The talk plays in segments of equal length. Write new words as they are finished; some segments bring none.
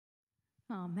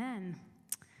Amen.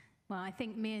 Well, I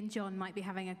think me and John might be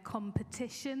having a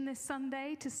competition this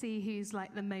Sunday to see who's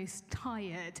like the most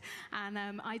tired. And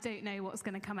I don't know what's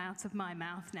going to come out of my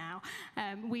mouth now.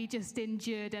 We just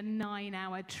endured a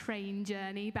 9-hour train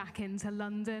journey back into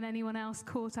London. Anyone else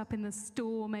caught up in the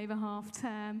storm over half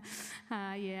term?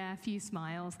 Yeah, a few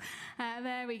smiles.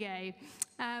 There we go.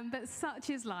 But such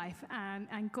is life,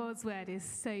 and God's word is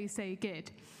so, so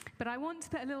good. But I want to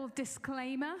put a little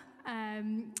disclaimer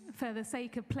for the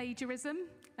sake of plagiarism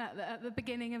at the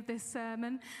beginning of this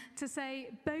sermon, to say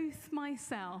both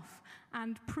myself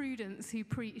and Prudence, who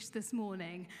preached this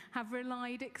morning, have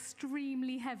relied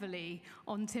extremely heavily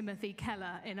on Timothy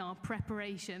Keller in our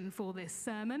preparation for this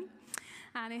sermon.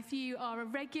 And if you are a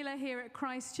regular here at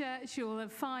Christchurch, you'll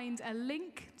find a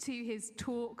link to his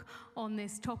talk on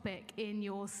this topic in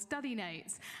your study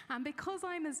notes. And because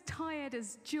I'm as tired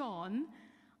as John,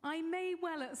 I may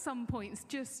well at some points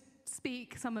just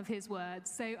speak some of his words.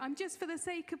 So I'm just, for the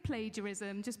sake of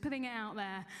plagiarism, just putting it out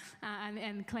there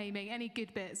and claiming any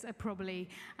good bits are probably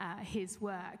his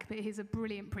work. But he's a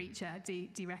brilliant preacher.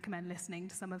 Do recommend listening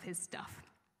to some of his stuff.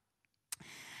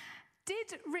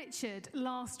 Did Richard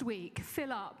last week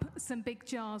fill up some big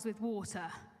jars with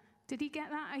water? Did he get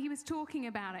that? He was talking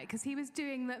about it because he was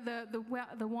doing the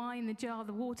wine, the jar,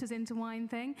 the waters into wine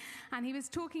thing. And he was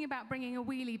talking about bringing a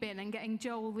wheelie bin and getting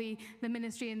Joel, the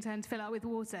ministry intern, to fill up with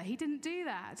water. He didn't do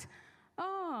that.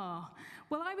 Oh,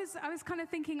 well, I was kind of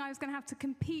thinking I was going to have to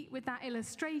compete with that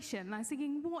illustration. I was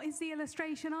thinking, what is the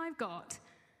illustration I've got?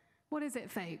 What is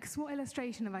it, folks? What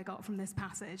illustration have I got from this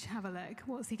passage? Have a look.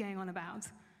 What's he going on about?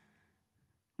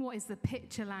 What is the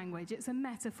picture language? It's a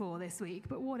metaphor this week,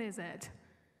 but what is it?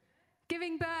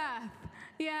 Giving birth.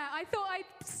 Yeah, I thought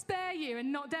I'd spare you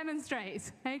and not demonstrate,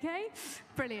 okay?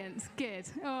 Brilliant, good,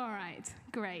 all right,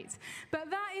 great. But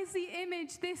that is the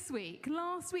image this week.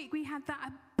 Last week we had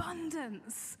that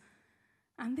abundance.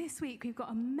 And this week we've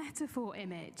got a metaphor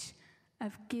image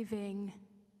of giving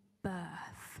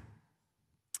birth.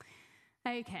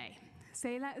 Okay,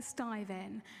 so let's dive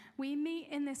in. We meet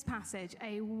in this passage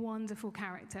a wonderful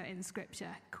character in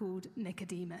Scripture called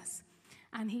Nicodemus.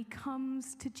 And he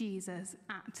comes to Jesus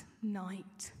at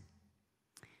night.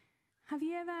 Have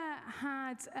you ever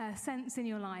had a sense in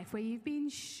your life where you've been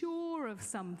sure of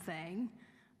something,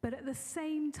 but at the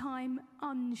same time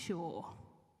unsure?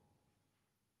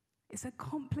 It's a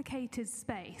complicated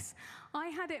space. I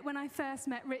had it when I first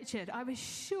met Richard. I was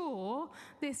sure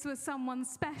this was someone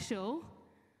special,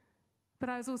 but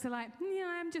I was also like,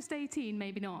 yeah, I'm just 18,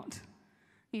 maybe not.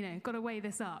 You know, got to weigh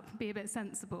this up, be a bit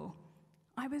sensible.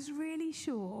 I was really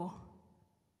sure,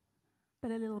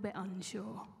 but a little bit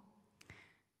unsure.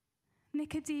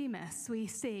 Nicodemus, we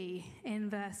see in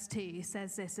verse 2,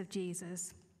 says this of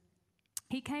Jesus.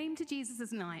 He came to Jesus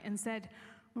at night and said,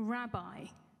 Rabbi,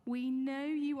 we know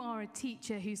you are a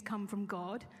teacher who's come from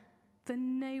God, for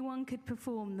no one could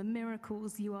perform the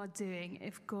miracles you are doing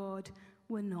if God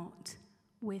were not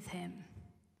with him.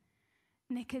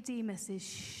 Nicodemus is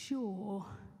sure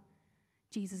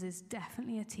Jesus is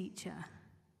definitely a teacher.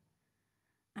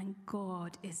 And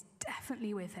God is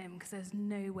definitely with him because there's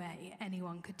no way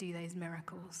anyone could do those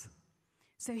miracles.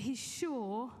 So he's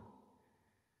sure,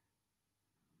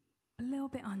 a little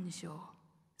bit unsure.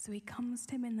 So he comes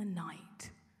to him in the night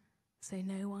so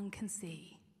no one can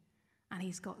see. And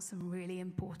he's got some really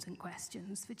important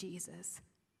questions for Jesus.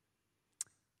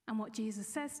 And what Jesus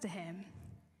says to him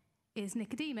is,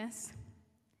 Nicodemus,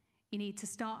 you need to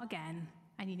start again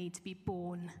and you need to be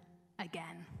born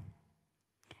again.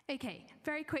 Okay,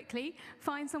 very quickly,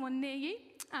 find someone near you,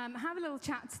 have a little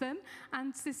chat to them,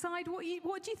 and decide what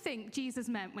do you think Jesus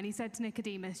meant when he said to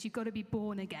Nicodemus, you've got to be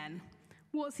born again.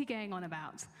 What's he going on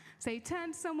about? So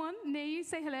turn to someone near you,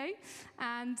 say hello,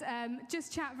 and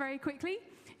just chat very quickly.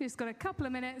 You've just got a couple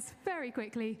of minutes, very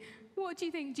quickly. What do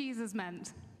you think Jesus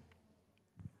meant?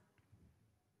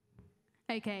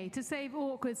 Okay, to save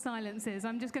awkward silences,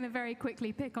 I'm just going to very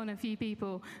quickly pick on a few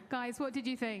people. Guys, what did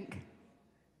you think?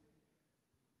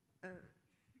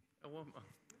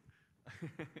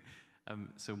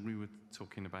 So we were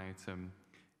talking about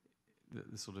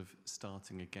the sort of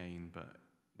starting again, but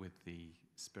with the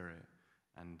Spirit,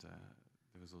 and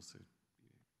there was also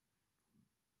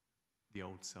the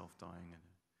old self dying.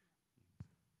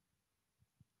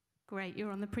 Great,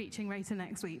 you're on the preaching rota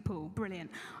next week, Paul. Brilliant.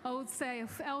 Old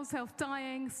self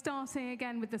dying, starting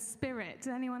again with the Spirit.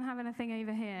 Does anyone have anything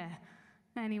over here?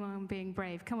 Anyone being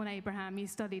brave? Come on, Abraham, you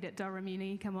studied at Durham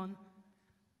Uni, come on.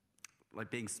 Like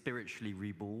being spiritually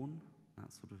reborn,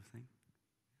 that sort of thing.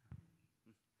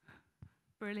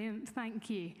 Brilliant, thank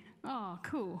you. Oh,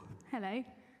 cool. Hello.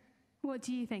 What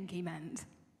do you think he meant?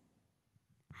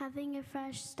 Having a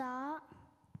fresh start.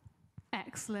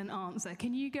 Excellent answer.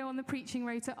 Can you go on the preaching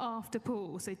rota after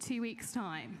Paul? So 2 weeks'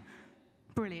 time.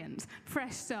 Brilliant.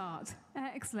 Fresh start.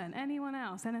 Excellent. Anyone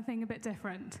else? Anything a bit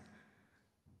different?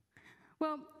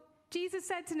 Well, Jesus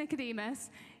said to Nicodemus,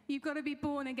 you've got to be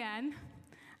born again.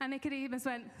 And Nicodemus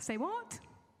went, say what?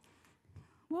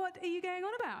 What are you going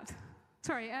on about?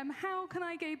 Sorry, how can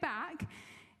I go back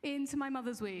into my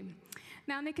mother's womb?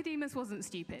 Now, Nicodemus wasn't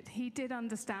stupid. He did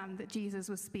understand that Jesus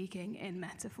was speaking in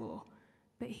metaphor,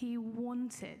 but he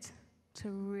wanted to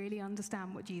really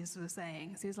understand what Jesus was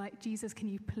saying. So he was like, Jesus, can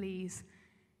you please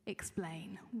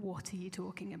explain? What are you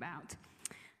talking about?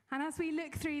 And as we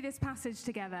look through this passage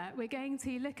together, we're going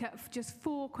to look at just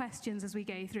 4 questions as we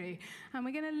go through. And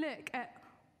we're going to look at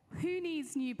who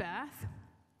needs new birth,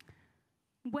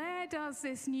 where does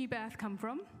this new birth come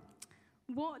from,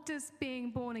 what does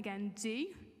being born again do,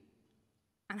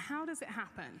 and how does it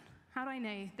happen? How do I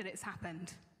know that it's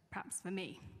happened, perhaps for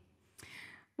me?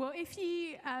 Well, if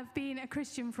you have been a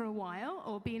Christian for a while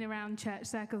or been around church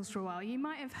circles for a while, you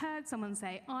might have heard someone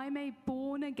say, I'm a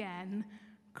born-again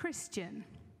Christian.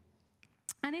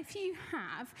 And if you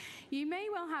have, you may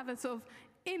well have a sort of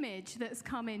image that's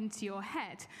come into your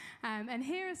head. And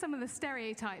here are some of the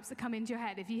stereotypes that come into your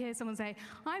head. If you hear someone say,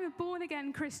 I'm a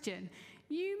born-again Christian,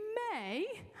 you may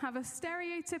have a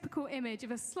stereotypical image of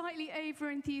a slightly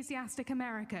over-enthusiastic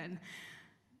American.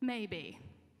 Maybe.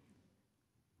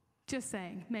 Just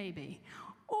saying, maybe.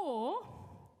 Or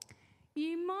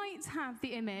you might have the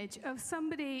image of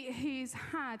somebody who's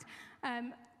had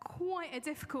quite a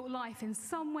difficult life in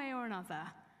some way or another.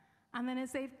 And then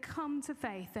as they've come to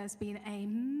faith, there's been a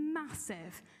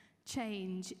massive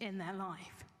change in their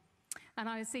life. And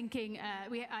I was thinking,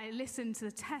 I listened to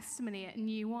the testimony at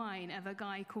New Wine of a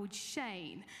guy called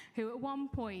Shane, who at one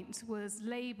point was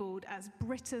labelled as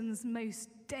Britain's most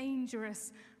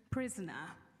dangerous prisoner.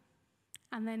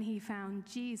 And then he found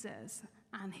Jesus,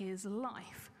 and his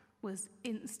life was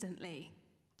instantly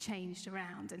changed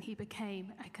around, and he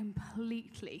became a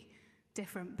completely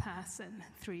different person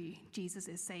through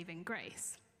Jesus' saving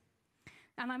grace.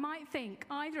 And I might think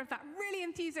either of that really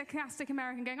enthusiastic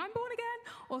American going, I'm born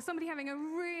again, or somebody having a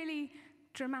really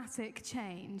dramatic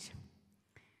change.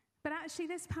 But actually,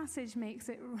 this passage makes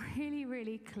it really,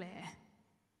 really clear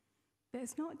that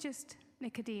it's not just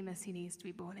Nicodemus who needs to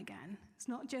be born again. It's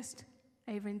not just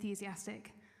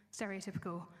over-enthusiastic,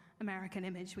 stereotypical American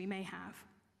image we may have,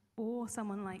 or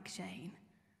someone like Shane,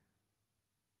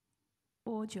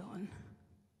 or John,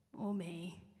 or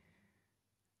me.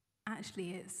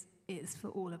 Actually, it's for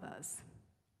all of us.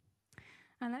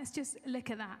 And let's just look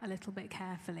at that a little bit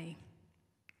carefully.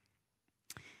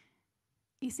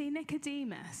 You see,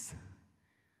 Nicodemus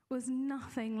was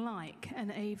nothing like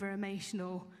an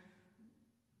over-emotional,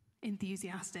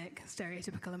 enthusiastic,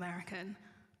 stereotypical American,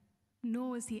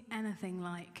 nor was he anything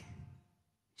like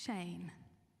Shane.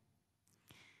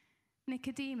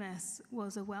 Nicodemus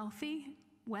was a wealthy,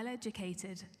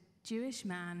 well-educated Jewish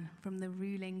man from the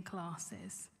ruling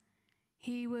classes.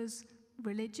 He was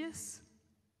religious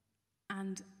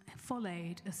and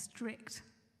followed a strict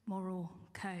moral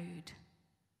code.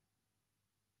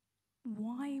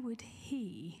 Why would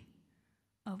he,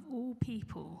 of all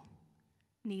people,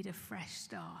 need a fresh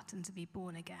start and to be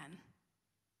born again?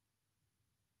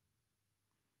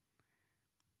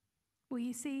 Well,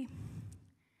 you see,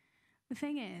 the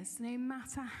thing is, no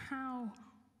matter how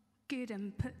good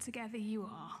and put together you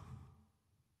are,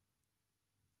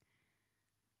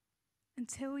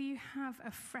 until you have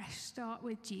a fresh start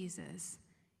with Jesus,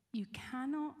 you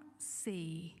cannot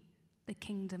see the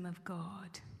kingdom of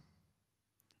God.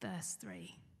 Verse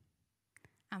 3.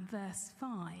 And verse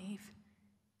 5,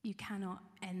 you cannot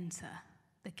enter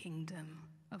the kingdom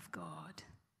of God.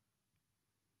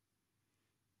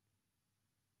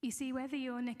 You see, whether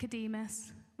you're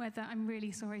Nicodemus, whether, I'm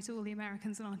really sorry to all the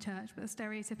Americans in our church, but the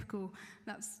stereotypical,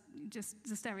 that's just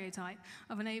the stereotype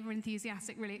of an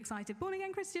over-enthusiastic, really excited,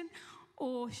 born-again Christian,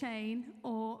 or Shane,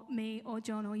 or me, or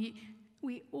John, or you,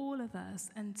 we, all of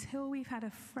us, until we've had a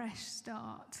fresh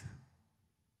start,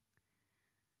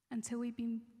 until we've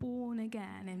been born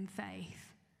again in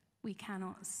faith, we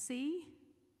cannot see,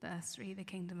 verse 3, the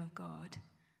kingdom of God,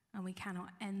 and we cannot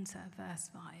enter, verse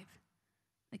 5,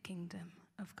 the kingdom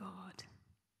of God.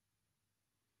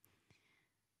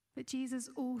 But Jesus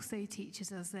also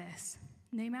teaches us this.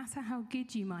 No matter how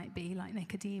good you might be, like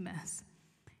Nicodemus,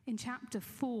 in chapter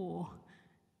 4,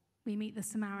 we meet the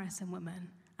Samaritan woman,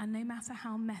 and no matter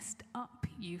how messed up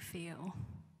you feel,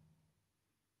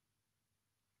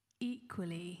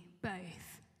 equally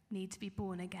both need to be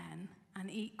born again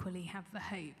and equally have the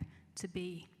hope to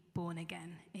be born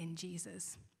again in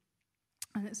Jesus.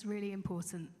 And it's a really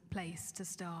important place to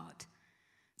start.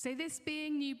 So this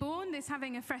being newborn, this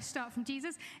having a fresh start from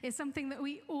Jesus, is something that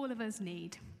all of us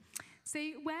need. So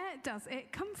where does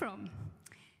it come from?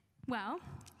 Well,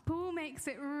 Paul makes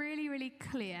it really, really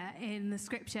clear in the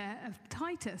scripture of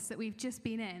Titus that we've just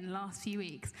been in the last few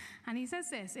weeks. And he says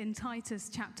this in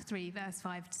Titus chapter 3, verse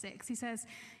 5 to 6. He says,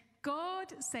 God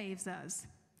saves us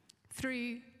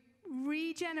through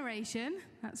regeneration,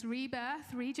 that's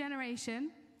rebirth, regeneration,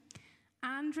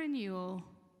 and renewal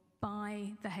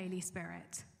by the Holy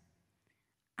Spirit.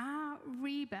 Our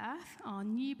rebirth, our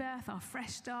new birth, our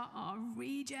fresh start, our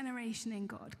regeneration in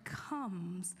God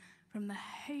comes from the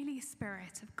Holy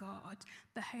Spirit of God,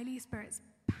 the Holy Spirit's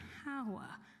power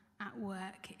at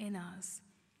work in us.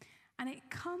 And it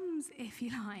comes, if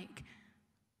you like,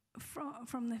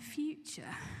 from the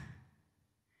future.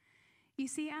 You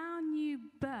see, our new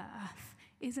birth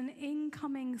is an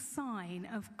incoming sign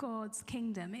of God's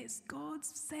kingdom. It's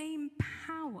God's same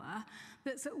power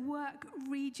that's at work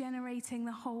regenerating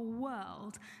the whole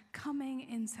world, coming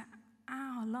into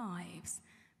our lives,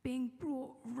 being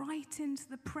brought right into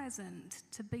the present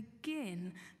to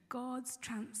begin God's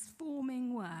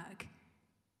transforming work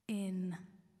in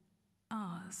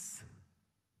us.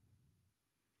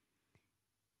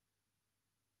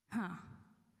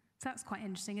 So that's quite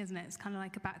interesting, isn't it? It's kind of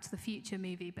like a Back to the Future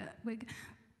movie, but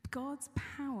God's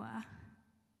power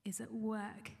is at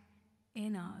work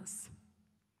in us.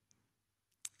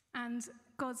 And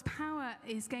God's power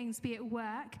is going to be at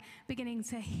work, beginning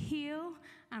to heal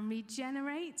and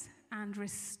regenerate and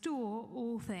restore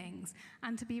all things,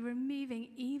 and to be removing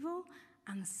evil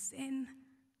and sin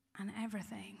and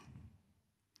everything.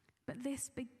 But this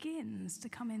begins to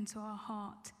come into our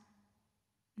heart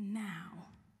now.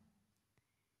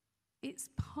 It's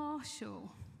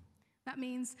partial. That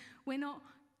means we're not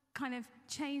kind of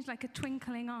changed like a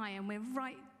twinkling eye and we're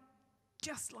right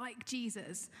just like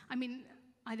Jesus. I mean,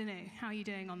 I don't know, how are you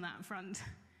doing on that front?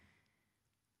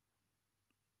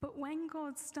 But when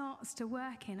God starts to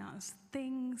work in us,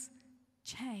 things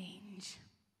change.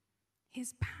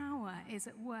 His power is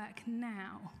at work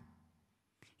now.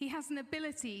 He has an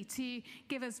ability to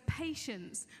give us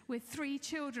patience with 3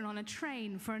 children on a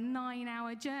train for a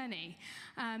 9-hour journey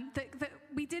that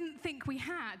we didn't think we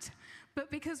had. But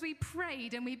because we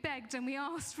prayed and we begged and we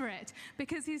asked for it,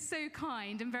 because he's so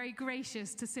kind and very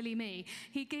gracious to silly me,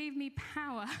 he gave me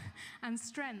power and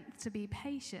strength to be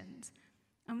patient.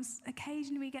 And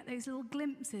occasionally we get those little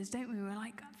glimpses, don't we? We're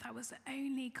like, that was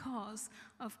only cause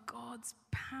of God's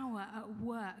power at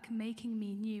work, making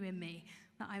me new in me,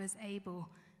 that I was able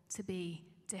to be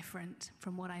different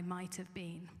from what I might have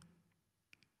been.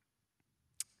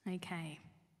 Okay.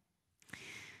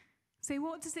 So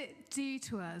what does it do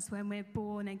to us when we're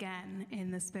born again in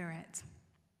the Spirit?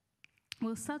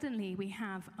 Well, suddenly we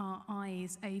have our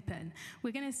eyes open.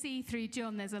 We're going to see through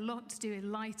John there's a lot to do with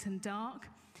light and dark.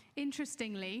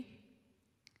 Interestingly,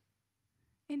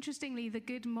 the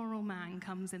good moral man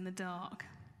comes in the dark.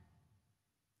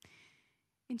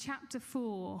 In chapter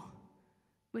 4,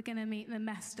 we're going to meet the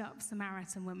messed up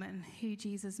Samaritan woman who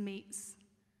Jesus meets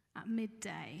at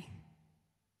midday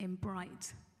in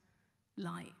bright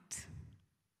light.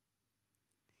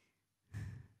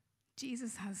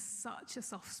 Jesus has such a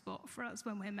soft spot for us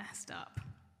when we're messed up.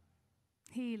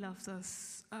 He loves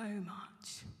us so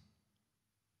much.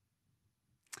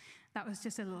 That was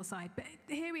just a little side. But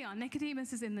here we are.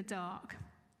 Nicodemus is in the dark.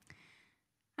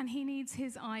 And he needs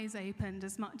his eyes opened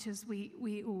as much as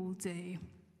we all do.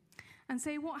 And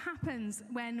so what happens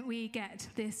when we get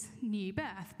this new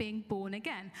birth, being born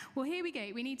again? Well, here we go.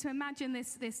 We need to imagine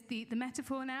the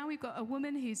metaphor now. We've got a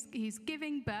woman who's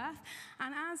giving birth.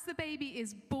 And as the baby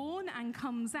is born and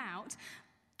comes out,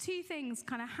 2 things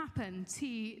kind of happen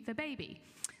to the baby.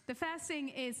 The first thing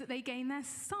is that they gain their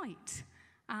sight.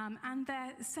 And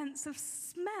their sense of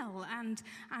smell and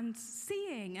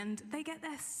seeing, and they get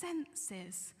their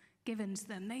senses given to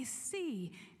them. They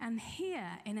see and hear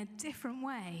in a different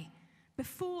way.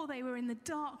 Before, they were in the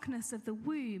darkness of the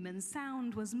womb and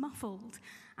sound was muffled.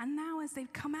 And now as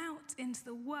they've come out into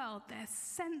the world, their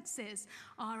senses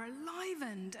are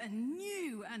enlivened and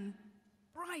new and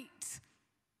bright.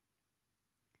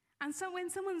 And so when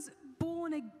someone's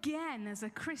born again as a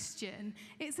Christian,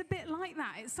 it's a bit like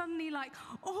that. It's suddenly like,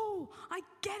 oh, I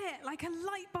get it. Like a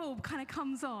light bulb kind of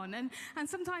comes on. And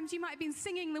sometimes you might have been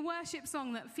singing the worship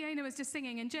song that Fiona was just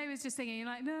singing and Joe was just singing. You're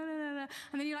like, no, no, no, no.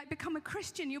 And then you like become a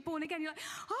Christian. You're born again. You're like,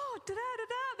 oh,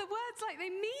 da-da-da-da. The words, like, they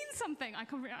mean something. I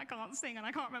can't sing and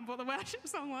I can't remember what the worship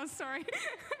song was. Sorry.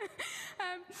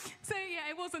 So, yeah,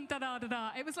 it wasn't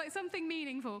da-da-da-da. It was like something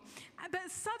meaningful.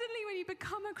 But suddenly when you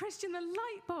become a Christian, the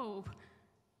light bulb,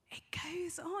 it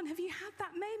goes on. Have you had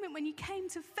that moment when you came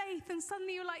to faith and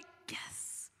suddenly you're like,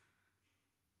 yes,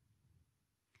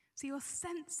 So your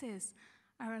senses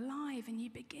are alive and you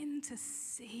begin to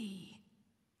see.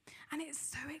 And it's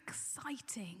so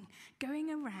exciting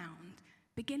going around,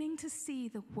 beginning to see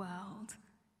the world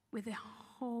with a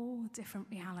whole different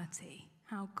reality,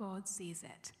 how God sees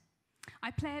it.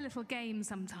 I play a little game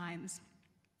sometimes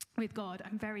with God.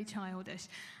 I'm very childish.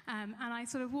 And I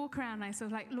sort of walk around and I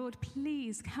sort of like, Lord,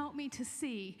 please help me to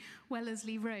see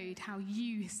Wellesley Road how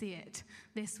you see it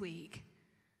this week.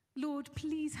 Lord,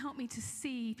 please help me to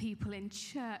see people in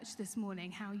church this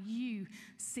morning how you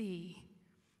see.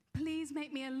 Please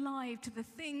make me alive to the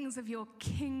things of your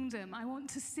kingdom. I want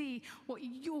to see what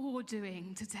you're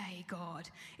doing today, God.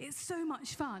 It's so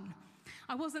much fun.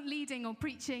 I wasn't leading or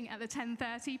preaching at the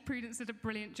 10:30. Prudence did a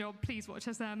brilliant job. Please watch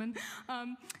her sermon.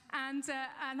 And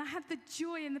I had the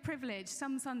joy and the privilege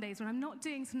some Sundays when I'm not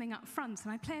doing something up front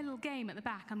and I play a little game at the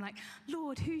back. I'm like,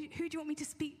 Lord, who do you want me to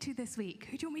speak to this week?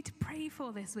 Who do you want me to pray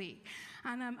for this week?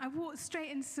 And I walked straight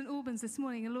into St. Albans this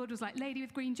morning and the Lord was like, lady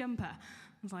with green jumper. I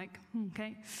was like,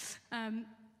 okay. At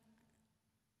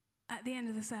the end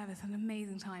of the service, an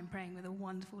amazing time praying with a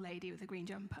wonderful lady with a green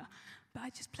jumper. But I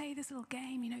just play this little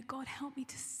game, God, help me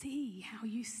to see how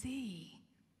you see.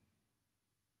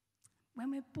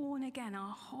 When we're born again,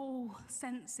 our whole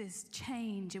senses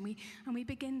change and we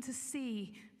begin to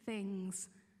see things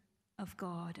of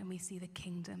God and we see the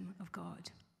kingdom of God.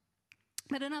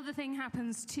 But another thing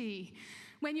happens too.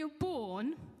 When you're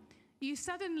born, you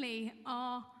suddenly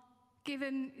are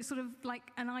given sort of like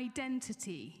an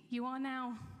identity. You are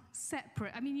now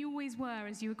separate. I mean, you always were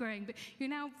as you were growing, but you're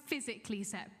now physically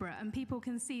separate, and people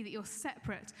can see that you're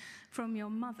separate from your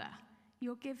mother.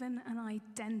 You're given an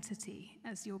identity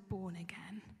as you're born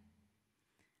again.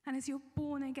 And as you're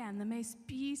born again, the most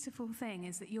beautiful thing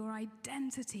is that your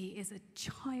identity is a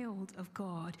child of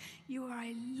God. You are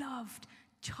a loved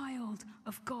child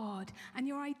of God, and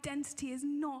your identity is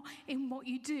not in what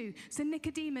you do. So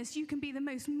Nicodemus, you can be the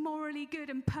most morally good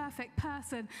and perfect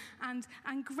person and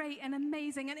great and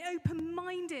amazing and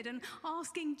open-minded and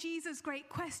asking Jesus great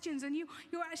questions, and you're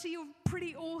a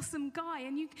pretty awesome guy,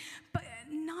 but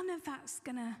none of that's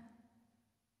gonna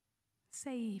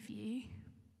save you.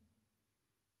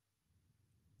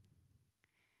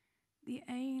 The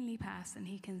only person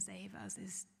who can save us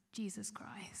is Jesus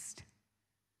Christ.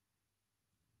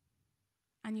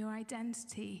 And your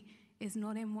identity is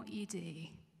not in what you do,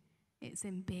 it's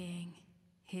in being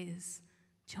his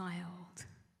child.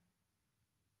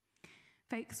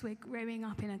 Folks, we're growing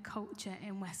up in a culture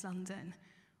in West London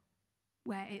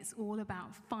where it's all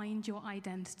about find your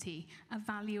identity,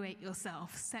 evaluate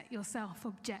yourself, set yourself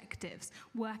objectives,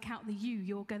 work out the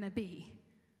you're going to be.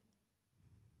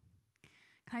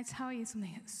 Can I tell you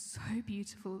something that's so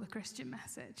beautiful, the Christian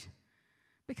message?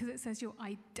 Because it says your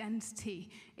identity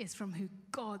is from who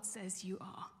God says you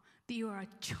are, that you are a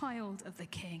child of the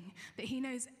King, that he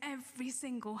knows every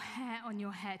single hair on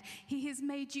your head. He has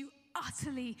made you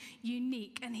utterly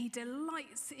unique, and he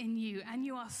delights in you, and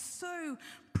you are so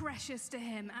precious to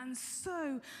him and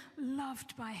so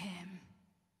loved by him.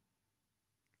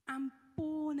 And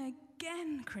born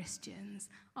again Christians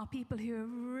are people who are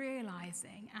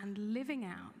realizing and living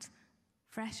out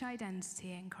fresh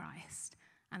identity in Christ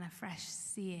and a fresh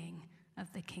seeing of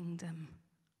the kingdom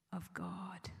of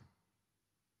God.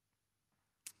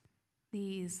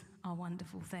 These are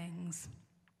wonderful things.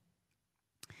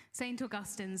 St.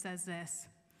 Augustine says this: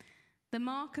 the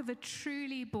mark of a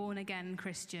truly born-again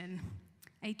Christian,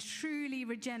 a truly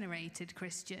regenerated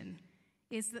Christian,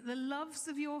 is that the loves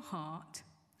of your heart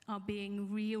are being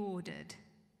reordered.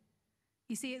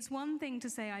 You see, it's one thing to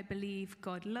say, I believe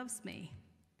God loves me,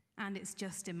 and it's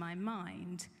just in my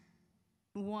mind,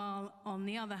 while on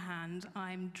the other hand,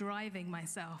 I'm driving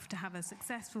myself to have a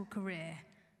successful career,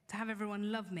 to have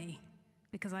everyone love me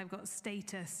because I've got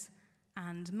status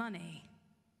and money.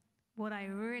 What I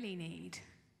really need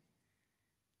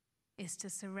is to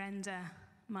surrender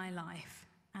my life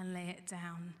and lay it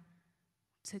down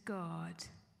to God.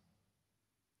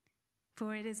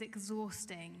 For it is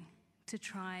exhausting to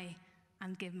try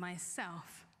and give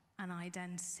myself an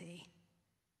identity.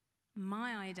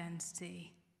 My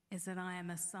identity is that I am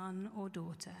a son or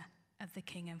daughter of the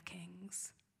King of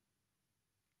Kings.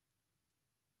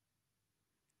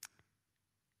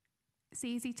 It's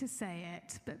easy to say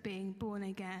it, but being born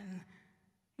again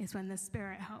is when the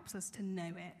Spirit helps us to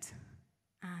know it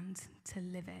and to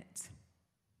live it.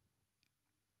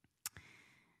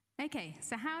 Okay,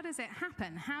 so how does it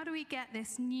happen? How do we get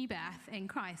this new birth in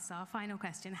Christ? Our final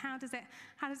question. How does it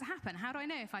happen? How do I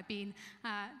know if I've been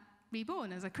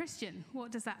reborn as a Christian?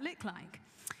 What does that look like?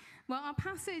 Well, our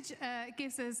passage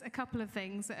gives us a couple of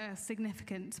things that are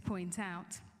significant to point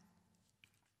out.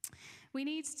 We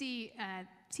need to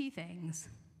two things.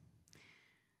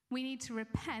 We need to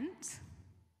repent,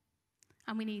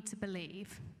 and we need to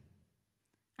believe.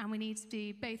 And we need to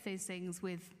do both those things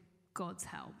with God's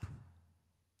help.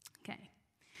 Okay.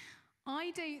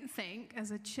 I don't think,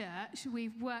 as a church,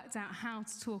 we've worked out how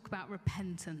to talk about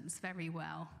repentance very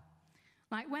well.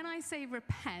 Like, when I say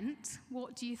repent,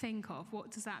 what do you think of?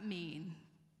 What does that mean?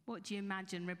 What do you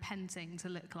imagine repenting to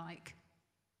look like?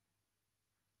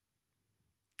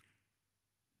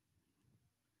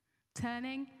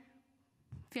 Turning?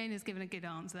 Fiona's given a good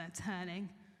answer there. Turning.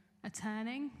 A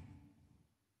turning?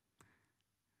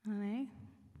 I don't know.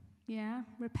 Yeah,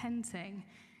 repenting.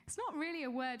 It's not really a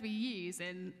word we use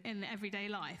in everyday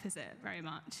life, is it? Very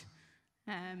much.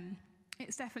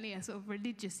 It's definitely a sort of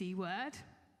religious-y word,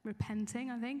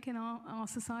 repenting, I think, in our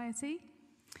society.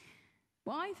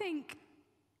 Well, I think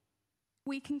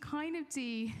we can kind of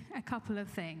do a couple of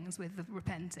things with the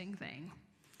repenting thing.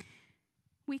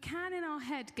 We can in our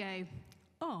head go,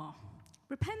 oh,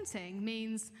 repenting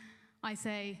means I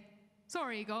say,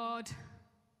 sorry, God,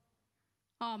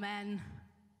 amen,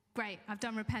 great, I've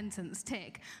done repentance,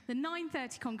 tick. The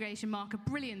 9:30 congregation mark are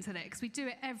brilliant at it because we do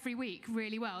it every week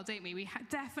really well, don't we? We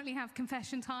definitely have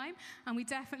confession time and we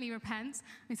definitely repent.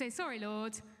 We say, sorry,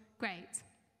 Lord, great.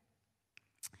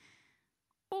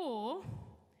 Or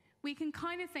we can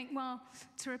kind of think, well,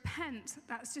 to repent,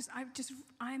 that's just, I've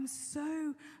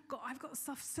got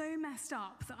stuff so messed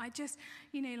up that I just,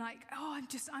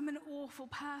 I'm an awful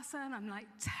person. I'm like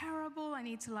terrible. I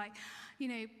need to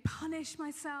punish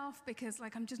myself because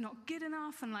I'm just not good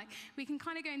enough. And we can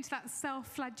kind of go into that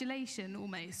self-flagellation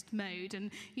almost mode.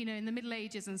 And, in the Middle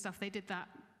Ages and stuff, they did that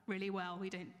really well. We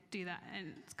don't do that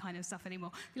kind of stuff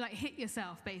anymore. You hit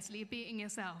yourself, basically. You're beating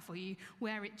yourself, or you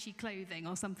wear itchy clothing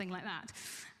or something like that.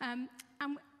 And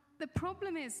the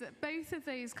problem is that both of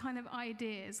those kind of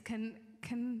ideas can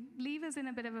leave us in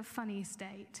a bit of a funny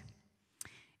state.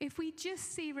 If we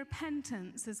just see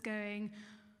repentance as going,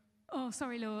 oh,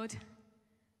 sorry, Lord.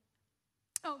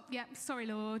 Oh, yeah, sorry,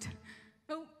 Lord.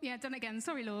 Oh, yeah, done it again.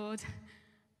 Sorry, Lord.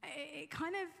 It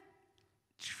kind of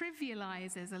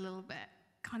trivializes a little bit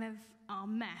kind of our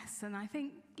mess, and I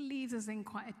think leaves us in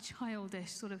quite a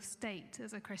childish sort of state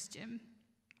as a Christian.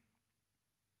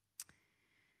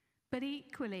 But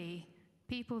equally,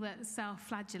 people that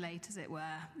self-flagellate, as it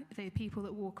were, the people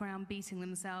that walk around beating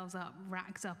themselves up,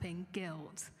 racked up in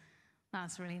guilt,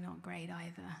 that's really not great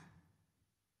either.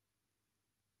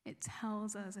 It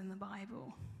tells us in the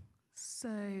Bible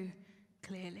so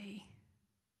clearly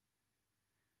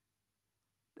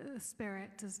that the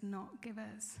Spirit does not give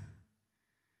us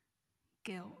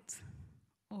guilt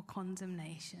or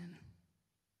condemnation.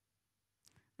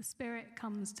 The Spirit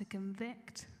comes to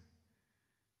convict,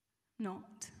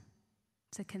 not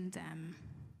to condemn.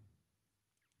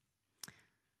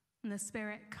 And the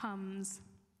Spirit comes,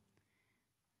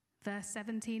 verse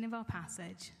 17 of our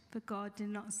passage, for God did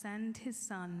not send his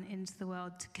Son into the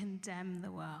world to condemn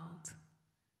the world,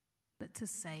 but to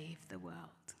save the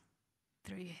world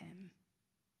through him.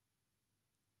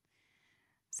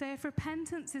 So if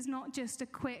repentance is not just a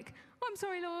quick, oh, I'm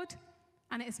sorry, Lord,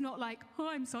 and it's not like, oh,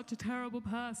 I'm such a terrible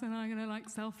person, I'm going to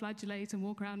self-flagellate and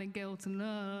walk around in guilt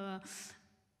and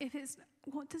if it's,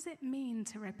 what does it mean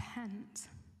to repent?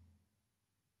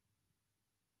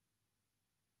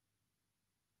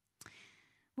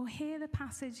 Well, here the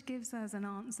passage gives us an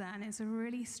answer, and it's a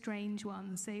really strange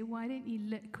one. So why don't you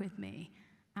look with me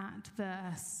at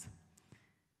verse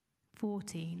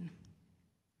 14.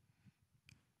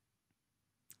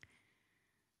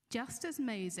 Just as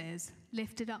Moses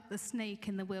lifted up the snake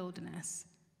in the wilderness,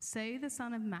 so the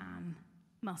Son of Man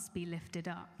must be lifted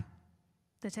up,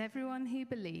 that everyone who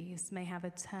believes may have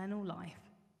eternal life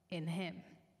in him.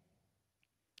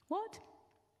 What?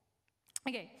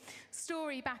 Okay,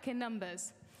 story back in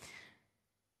Numbers.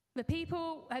 The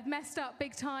people had messed up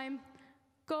big time.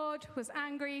 God was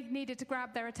angry, needed to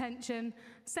grab their attention,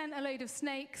 sent a load of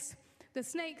snakes. The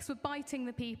snakes were biting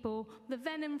the people. The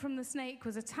venom from the snake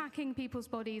was attacking people's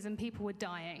bodies, and people were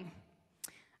dying.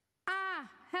 Ah,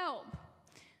 help.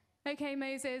 Okay,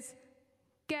 Moses,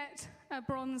 get a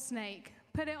bronze snake,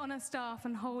 put it on a staff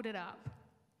and hold it up.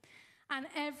 And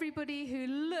everybody who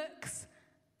looks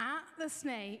at the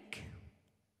snake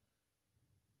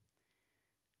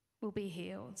will be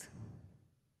healed.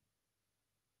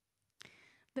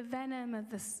 The venom of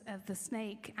the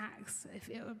snake acts,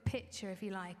 a picture, if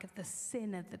you like, of the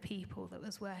sin of the people that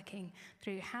was working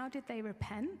through. How did they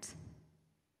repent?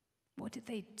 What did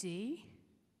they do?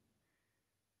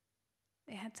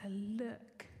 They had to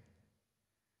look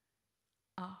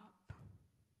up.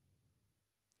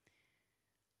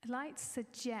 I'd like to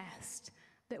suggest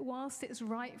that whilst it's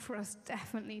right for us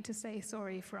definitely to say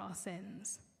sorry for our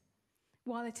sins,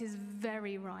 while it is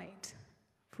very right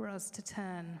for us to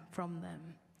turn from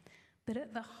them, but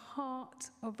at the heart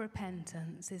of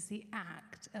repentance is the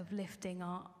act of lifting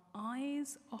our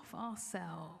eyes off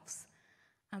ourselves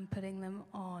and putting them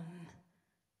on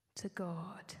to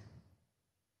God.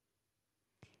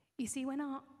 You see, when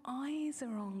our eyes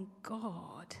are on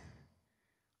God,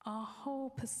 our whole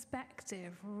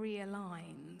perspective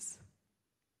realigns.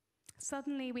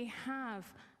 Suddenly we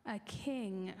have a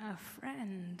king, a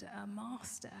friend, a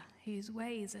master whose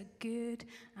ways are good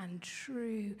and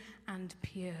true and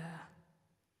pure.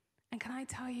 And can I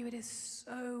tell you, it is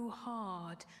so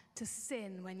hard to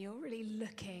sin when you're really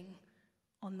looking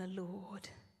on the Lord.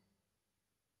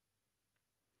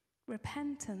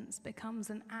 Repentance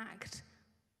becomes an act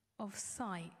of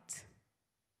sight.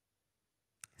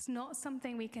 It's not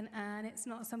something we can earn, it's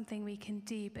not something we can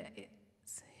do, but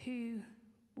it's who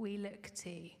we look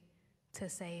to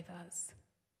save us.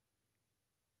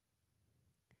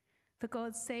 For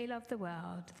God so loved the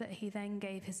world that he then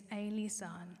gave his only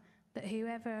Son, that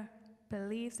whoever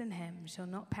believes in him shall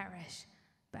not perish,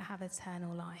 but have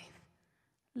eternal life.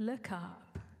 Look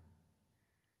up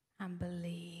and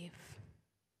believe.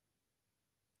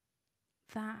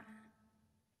 That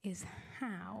is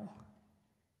how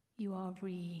you are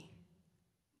reborn.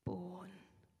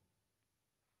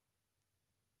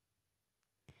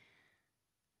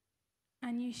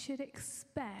 And we should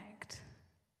expect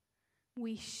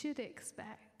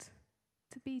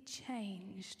to be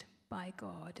changed by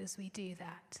God as we do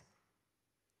that.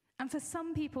 And for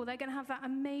some people, they're going to have that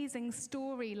amazing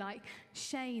story like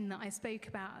Shane that I spoke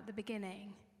about at the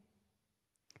beginning.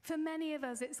 For many of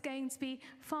us, it's going to be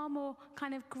far more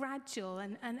kind of gradual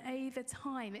and over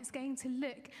time. It's going to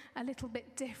look a little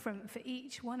bit different for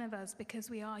each one of us because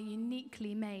we are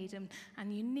uniquely made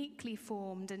and uniquely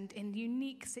formed and in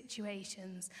unique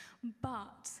situations.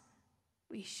 But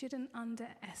we shouldn't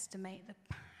underestimate the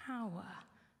power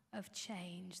of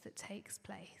change that takes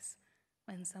place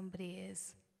when somebody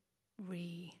is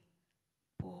reborn.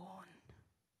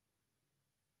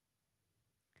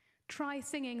 Try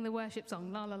singing the worship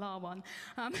song, La La La one.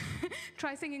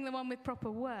 Try singing the one with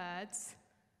proper words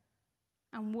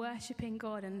and worshipping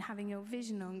God and having your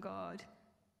vision on God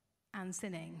and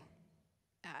sinning.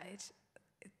 You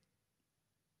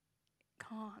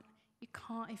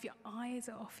can't if your eyes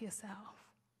are off yourself.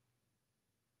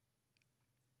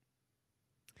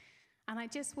 And I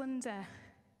just wonder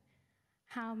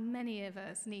how many of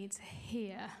us need to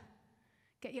hear,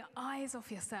 get your eyes off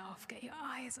yourself, get your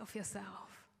eyes off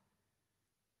yourself.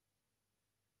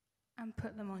 And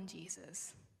put them on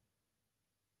Jesus.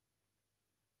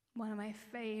 One of my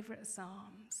favorite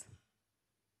Psalms.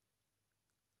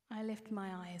 I lift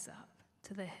my eyes up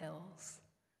to the hills.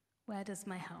 Where does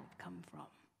my help come from?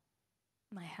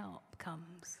 My help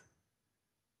comes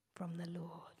from the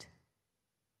Lord.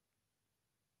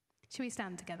 Shall we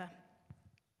stand together?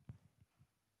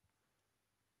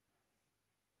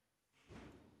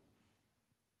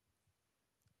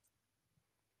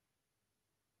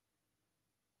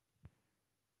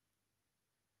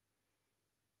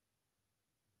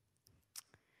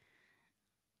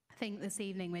 I think this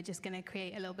evening we're just going to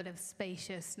create a little bit of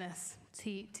spaciousness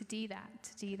to do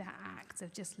that act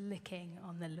of just looking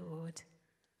on the Lord.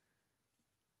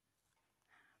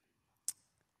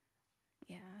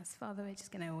 Yes, Father, we're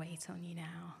just going to wait on you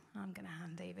now. I'm going to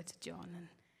hand over to John and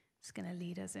just going to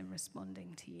lead us in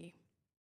responding to you.